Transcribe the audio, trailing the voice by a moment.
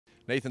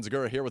Nathan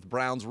Zagura here with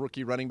Browns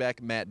rookie running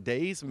back Matt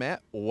Days.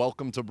 Matt,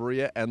 welcome to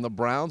Berea and the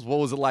Browns. What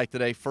was it like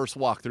today? First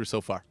walkthrough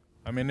so far.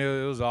 I mean,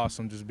 it was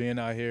awesome just being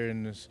out here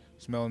and just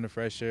smelling the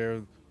fresh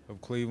air of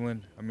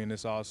Cleveland. I mean,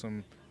 it's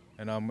awesome,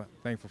 and I'm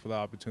thankful for the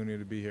opportunity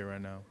to be here right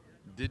now.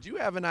 Did you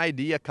have an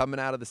idea coming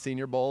out of the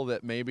Senior Bowl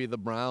that maybe the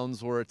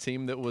Browns were a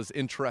team that was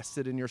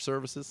interested in your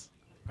services?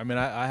 I mean,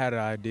 I had an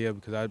idea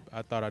because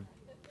I thought I'd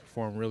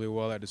perform really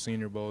well at the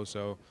Senior Bowl,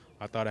 so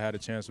I thought I had a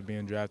chance of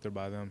being drafted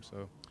by them.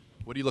 So,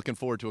 what are you looking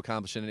forward to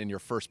accomplishing in your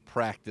first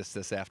practice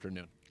this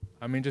afternoon?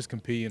 I mean, just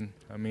competing.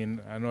 I mean,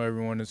 I know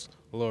everyone is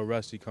a little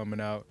rusty coming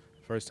out,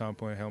 first time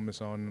putting helmets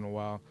on in a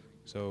while,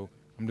 so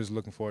I'm just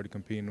looking forward to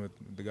competing with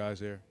the guys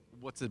here.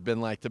 What's it been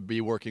like to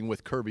be working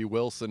with Kirby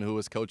Wilson, who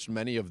has coached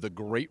many of the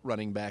great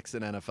running backs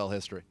in NFL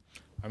history?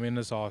 I mean,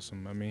 it's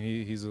awesome. I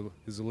mean, he's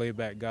a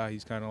laid-back guy.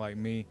 He's kind of like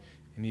me,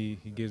 and he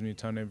gives me a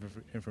ton of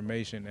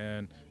information,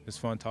 and it's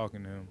fun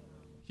talking to him.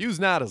 Hugh's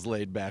not as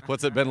laid back.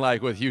 What's it been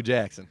like with Hugh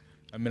Jackson?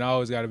 I mean, I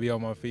always got to be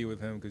on my feet with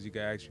him because he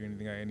can ask you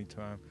anything at any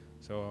time.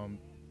 So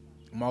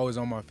I'm always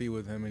on my feet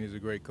with him, and he's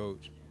a great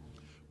coach.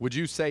 Would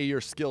you say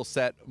your skill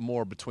set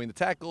more between the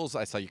tackles?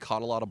 I saw you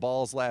caught a lot of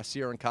balls last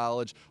year in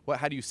college.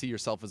 How do you see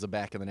yourself as a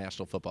back in the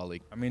National Football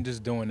League? I mean,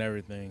 just doing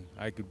everything.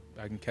 I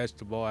can catch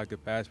the ball, I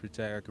could pass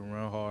protect, I can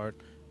run hard.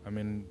 I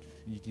mean,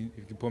 if you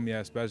can put me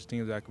at special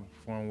teams, I can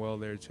perform well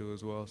there too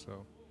as well.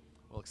 So.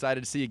 Well,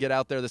 excited to see you get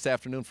out there this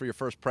afternoon for your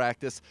first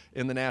practice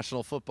in the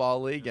National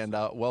Football League, and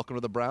welcome to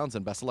the Browns,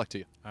 and best of luck to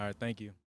you. All right, thank you.